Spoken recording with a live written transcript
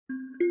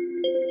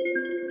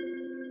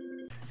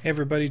Hey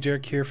everybody,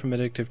 Derek here from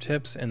Addictive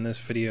Tips. In this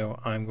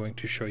video I'm going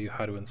to show you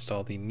how to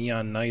install the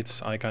Neon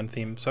Nights icon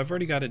theme. So I've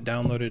already got it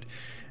downloaded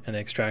and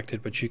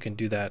extracted, but you can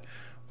do that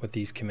with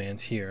these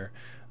commands here.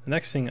 The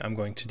next thing I'm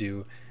going to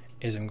do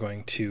is I'm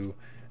going to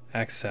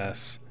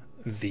access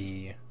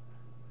the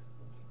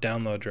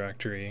download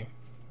directory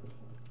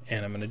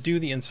and I'm going to do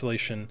the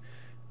installation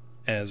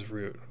as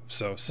root,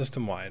 so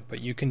system-wide,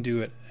 but you can do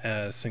it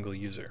as single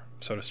user.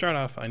 So to start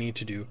off I need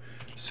to do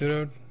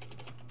sudo-s,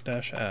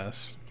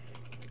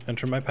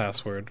 enter my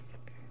password,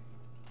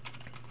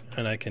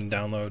 and I can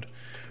download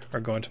or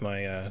go into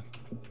my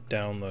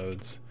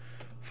downloads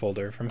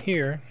folder. From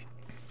here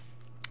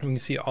we can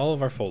see all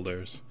of our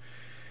folders,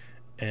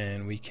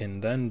 and we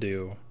can then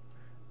do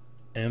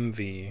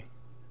mv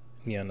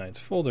Neon Nights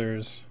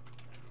folders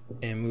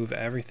and move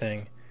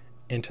everything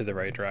into the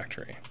right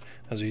directory.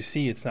 As we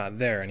see, it's not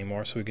there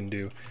anymore, so we can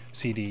do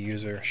cd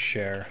user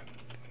share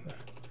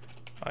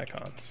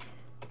icons.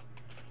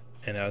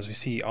 And as we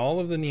see, all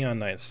of the Neon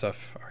Nights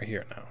stuff are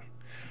here now.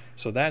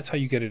 So that's how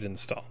you get it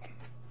installed.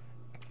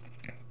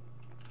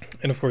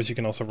 And of course you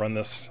can also run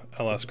this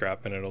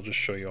ls-grep and it'll just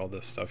show you all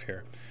this stuff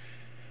here.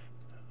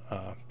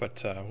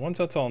 But once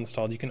that's all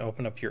installed, you can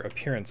open up your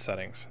appearance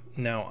settings.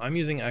 Now I'm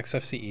using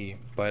XFCE,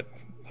 but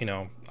you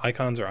know,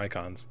 icons are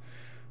icons,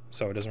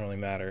 so it doesn't really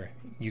matter.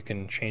 You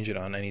can change it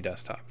on any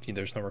desktop.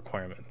 There's no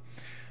requirement.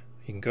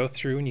 You can go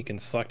through and you can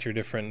select your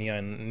different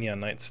Neon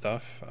Night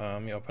stuff.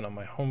 You open up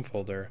my home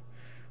folder.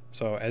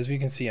 So as we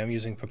can see, I'm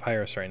using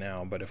Papyrus right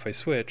now, but if I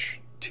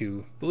switch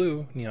to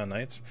blue Neon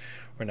Nights,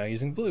 we're now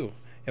using blue.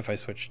 If I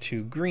switch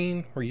to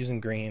green, we're using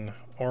green,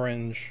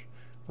 orange,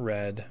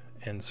 red,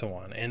 and so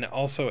on. And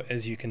also,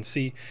 as you can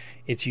see,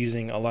 it's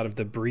using a lot of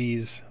the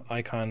Breeze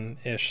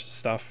icon-ish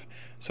stuff,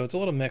 so it's a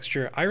little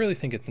mixture. I really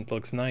think it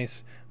looks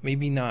nice.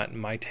 Maybe not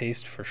my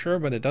taste for sure,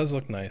 but it does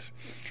look nice.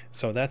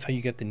 So that's how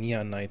you get the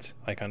Neon Nights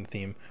icon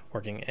theme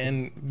working.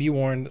 And be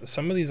warned,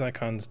 some of these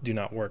icons do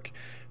not work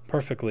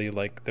perfectly.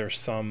 Like there's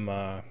some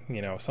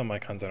some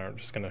icons that aren't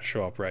just going to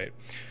show up right.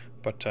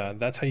 But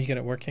that's how you get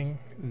it working,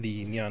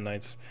 the Neon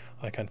Nights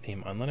icon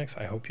theme on Linux.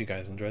 I hope you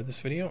guys enjoyed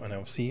this video, and I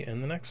will see you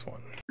in the next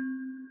one.